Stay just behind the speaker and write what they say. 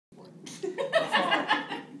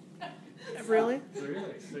Really?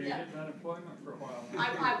 Really? So you're Yeah. getting unemployment for a while?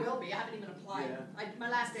 I will be. I haven't even applied. Yeah. My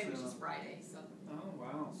last day was just Friday, so Oh,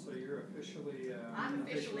 wow. So you're officially, I'm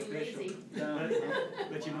officially lazy. done.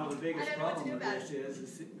 But you know, the biggest I don't know what to problem do with about this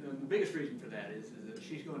is the biggest reason for that is that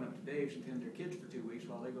she's going up to Dave's and tend their kids for 2 weeks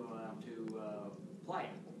while they go out to Playa.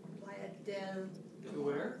 Playa del To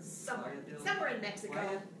where? somewhere in Mexico.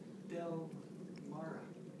 Playa del Mar.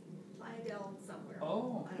 Playa del somewhere.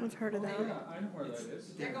 Oh. I don't I've heard of Oh, that. yeah, I know where that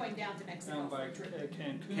is. They're going down to Mexico Down for by a trip.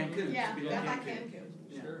 Cancun. Cancun. Yeah, Yeah, down by Cancun. Cancun.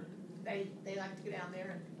 Yeah. Sure. They like to go down there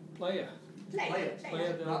and Playa. Playa.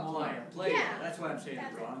 Playa del Not Mar. Playa. Playa. Yeah. That's why I'm saying it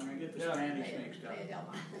That's it. wrong. I get the Yeah. Spanish Playa mixed up. del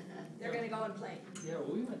Mar. They're going to go and play. Yeah,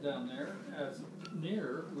 we went down there as we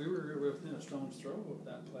were within a stone's throw of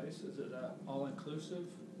that place. Is it all-inclusive?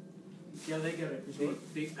 Yeah, they got a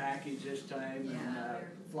big package this time, Yeah, and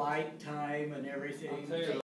they're- flight time and everything. I'll tell you,